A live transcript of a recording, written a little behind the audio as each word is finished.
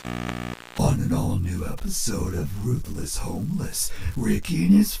On an all-new episode of Ruthless Homeless, Ricky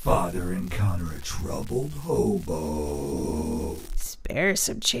and his father encounter a troubled hobo. Spare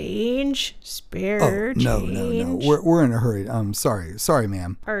some change? Spare change? No. We're in a hurry. Sorry,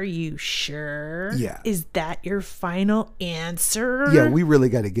 ma'am. Are you sure? Yeah. Is that your final answer? Yeah, we really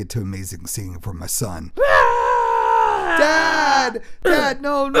got to get to amazing singing for my son. Dad,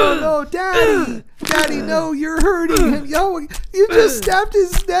 no, Daddy, no, you're hurting him. Yo, you just stabbed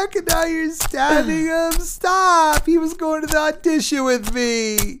his neck and now you're stabbing him. Stop. He was going to the audition with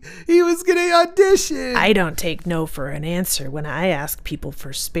me. He was getting auditioned. I don't take no for an answer when I ask people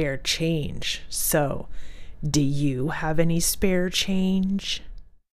for spare change. So, do you have any spare change?